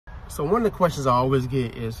So one of the questions I always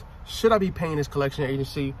get is, should I be paying this collection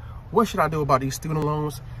agency? What should I do about these student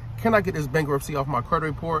loans? Can I get this bankruptcy off my credit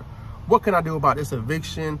report? What can I do about this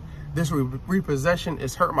eviction? This repossession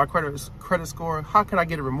is hurting my credit score. How can I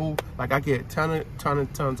get it removed? Like, I get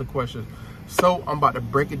tons of questions. So I'm about to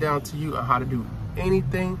break it down to you on how to do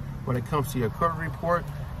anything when it comes to your credit report.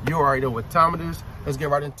 You already know what time it is. Let's get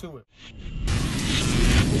right into it.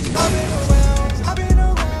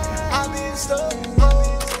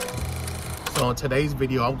 So in today's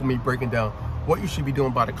video, I'm gonna be breaking down what you should be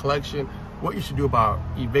doing about a collection, what you should do about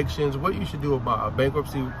evictions, what you should do about a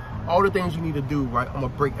bankruptcy, all the things you need to do, right? I'm gonna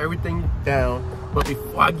break everything down. But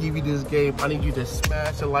before I give you this game, I need you to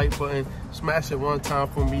smash the like button, smash it one time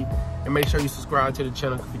for me, and make sure you subscribe to the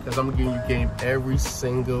channel because I'm giving you game every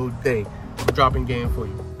single day. I'm dropping game for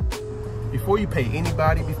you. Before you pay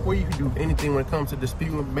anybody, before you can do anything when it comes to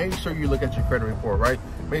disputing, make sure you look at your credit report, right?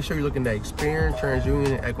 Make sure you're looking at Experian,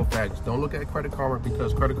 TransUnion, and Equifax. Don't look at Credit Karma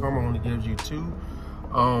because Credit Karma only gives you two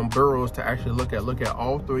bureaus to actually look at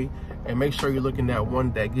all three, and make sure you're looking at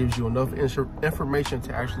one that gives you enough information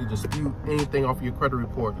to actually dispute anything off of your credit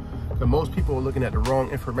report. Because most people are looking at the wrong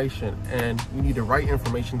information, and you need the right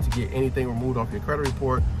information to get anything removed off your credit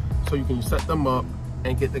report so you can set them up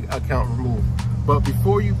and get the account removed. But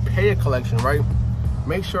before you pay a collection, right,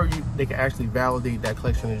 make sure they can actually validate that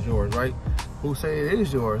collection is yours, right? Who say it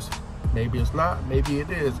is yours? Maybe it's not, maybe it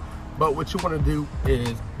is. But what you want to do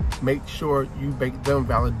is make sure you make them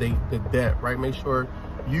validate the debt, right? Make sure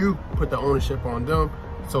you put the ownership on them.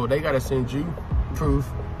 So they got to send you proof,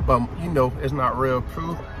 but you know it's not real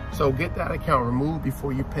proof. So get that account removed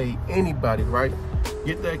before you pay anybody, right?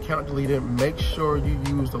 Get the account deleted. Make sure you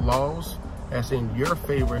use the laws that's in your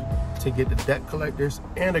favor to get the debt collectors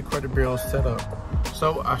and the credit bureaus set up.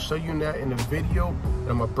 So I'll show you that in the video, and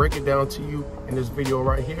I'm gonna break it down to you in this video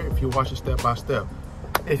right here if you watch it step by step.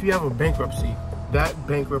 If you have a bankruptcy, that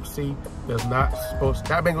bankruptcy is not supposed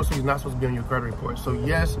to be on your credit report. So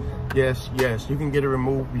yes, you can get it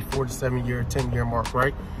removed before the 7-year, 10-year mark,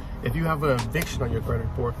 right? If you have an eviction on your credit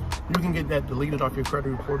report, you can get that deleted off your credit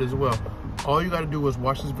report as well. All you gotta do is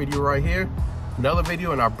watch this video right here, another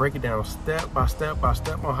video, and I'll break it down step by step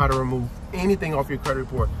on how to remove anything off your credit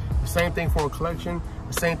report. The same thing for a collection,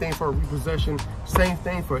 the same thing for a repossession, same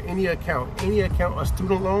thing for any account, a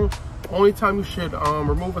student loan. Only time you should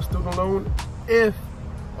remove a student loan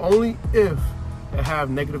only if it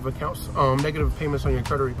have negative accounts, negative payments on your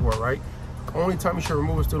credit report, right? Only time you should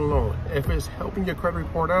remove a student loan. If it's helping your credit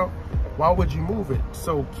report out, why would you move it?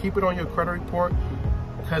 So keep it on your credit report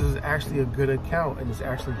because it's actually a good account and it's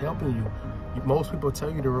actually helping you. Most people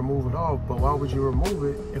tell you to remove it off, but why would you remove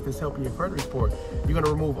it if it's helping your credit report? You're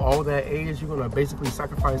gonna remove all that age, you're gonna basically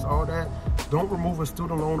sacrifice all that. Don't remove a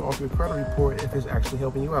student loan off your credit report if it's actually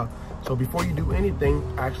helping you out. So before you do anything,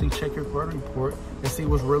 actually check your credit report and see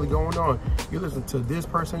what's really going on. You listen to this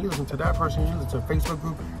person, you listen to that person, you listen to a Facebook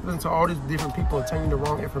group, you listen to all these different people telling you the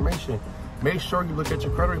wrong information. Make sure you look at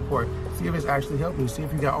your credit report, see if it's actually helping you, see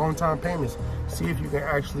if you got on-time payments, see if you can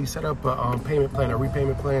actually set up a payment plan, a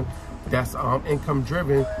repayment plan that's income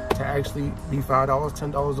driven to actually be $5,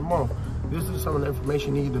 $10 a month. This is some of the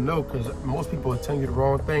information you need to know because most people are telling you the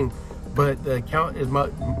wrong thing, but the account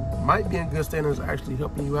might be in good standings, actually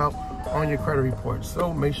helping you out on your credit report.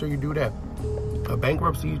 So make sure you do that. A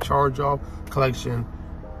bankruptcy, charge off, collection,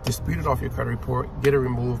 dispute it off your credit report, get it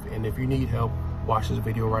removed, and if you need help, watch this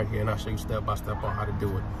video right here and I'll show you step by step on how to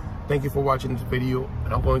do it. Thank you for watching this video,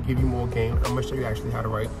 and I'm going to give you more game. I'm going to show you actually how to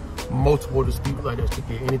write multiple dispute letters to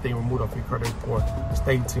get anything removed off your credit report.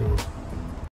 Stay tuned.